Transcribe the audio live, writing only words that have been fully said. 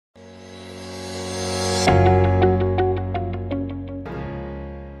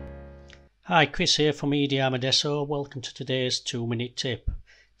Hi, Chris here from EDRMedeso. Welcome to today's 2-minute tip.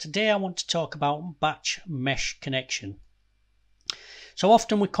 Today I want to talk about batch mesh connection. So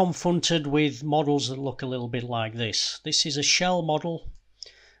often we're confronted with models that look a little bit like this. This is a shell model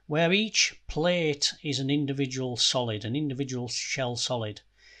where each plate is an individual solid, an individual shell solid.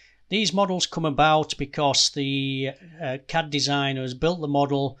 These models come about because the CAD designer has built the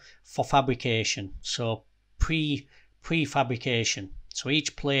model for fabrication, so pre-fabrication. So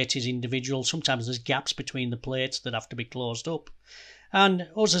each plate is individual. Sometimes there's gaps between the plates that have to be closed up. And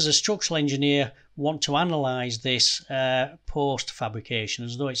us as a structural engineer want to analyse this post-fabrication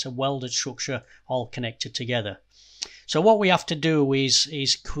as though it's a welded structure all connected together. So what we have to do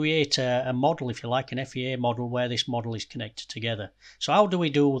is create a model, if you like, an FEA model where this model is connected together. So how do we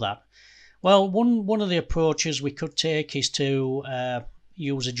do that? Well, one of the approaches we could take is to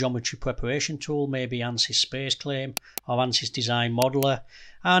use a geometry preparation tool, maybe Ansys Space Claim or Ansys Design Modeler,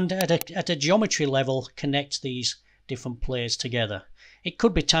 and at a geometry level connect these different plates together. It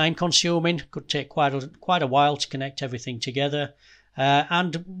could be time consuming, could take quite a while to connect everything together,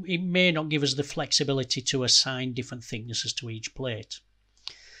 and it may not give us the flexibility to assign different thicknesses to each plate.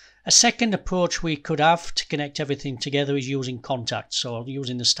 A second approach we could have to connect everything together is using contact. So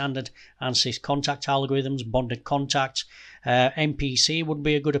using the standard Ansys contact algorithms, bonded contact, MPC would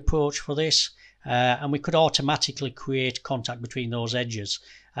be a good approach for this. And we could automatically create contact between those edges.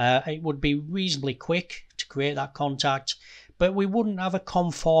 It would be reasonably quick to create that contact, but we wouldn't have a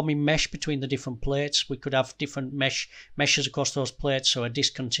conforming mesh between the different plates. We could have different meshes across those plates, so a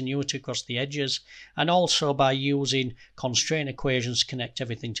discontinuity across the edges. And also by using constraint equations to connect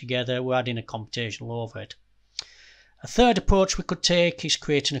everything together, we're adding a computational overhead. A third approach we could take is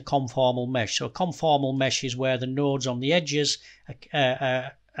creating a conformal mesh. So a conformal mesh is where the nodes on the edges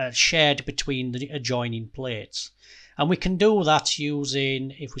are shared between the adjoining plates. And we can do that using,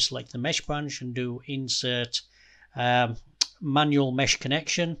 if we select the mesh branch and do insert manual mesh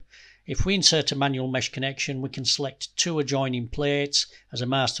connection. If we insert a manual mesh connection, we can select two adjoining plates as a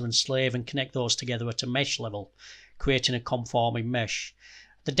master and slave and connect those together at a mesh level, creating a conforming mesh.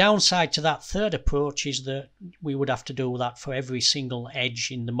 The downside to that third approach is that we would have to do that for every single edge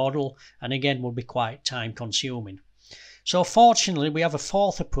in the model, and again would be quite time consuming. So fortunately we have a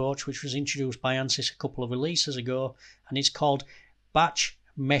fourth approach which was introduced by Ansys a couple of releases ago, and it's called batch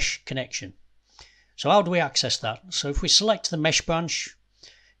mesh connection. So how do we access that? So if we select the mesh branch,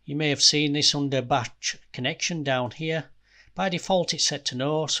 you may have seen this under batch connection down here. By default it's set to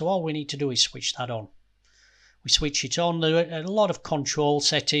no, so all we need to do is switch that on. We switch it on. There are a lot of control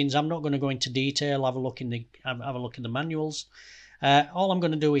settings. I'm not going to go into detail. Have a look in the manuals. All I'm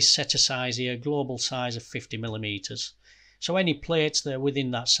going to do is set a size here, global size of 50 millimeters. So any plates that are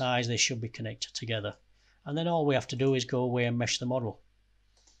within that size, they should be connected together. And then all we have to do is go away and mesh the model.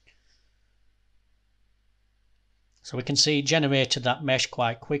 So we can see generated that mesh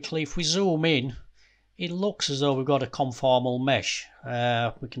quite quickly. If we zoom in, it looks as though we've got a conformal mesh.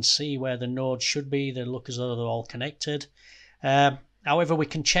 We can see where the nodes should be. They look as though they're all connected. However, we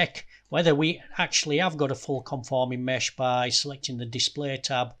can check whether we actually have got a full conforming mesh by selecting the display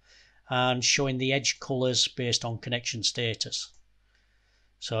tab and showing the edge colors based on connection status.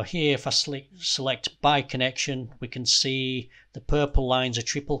 So here, if I select by connection, we can see the purple lines are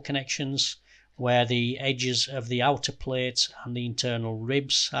triple connections, where the edges of the outer plates and the internal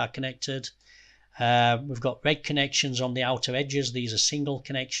ribs are connected. We've got red connections on the outer edges. These are single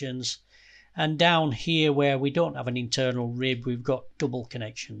connections. And down here where we don't have an internal rib, we've got double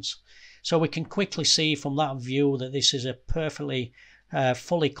connections. So we can quickly see from that view that this is a perfectly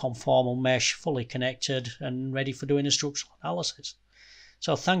fully conformal mesh, fully connected and ready for doing a structural analysis.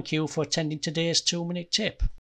 So thank you for attending today's 2-minute tip.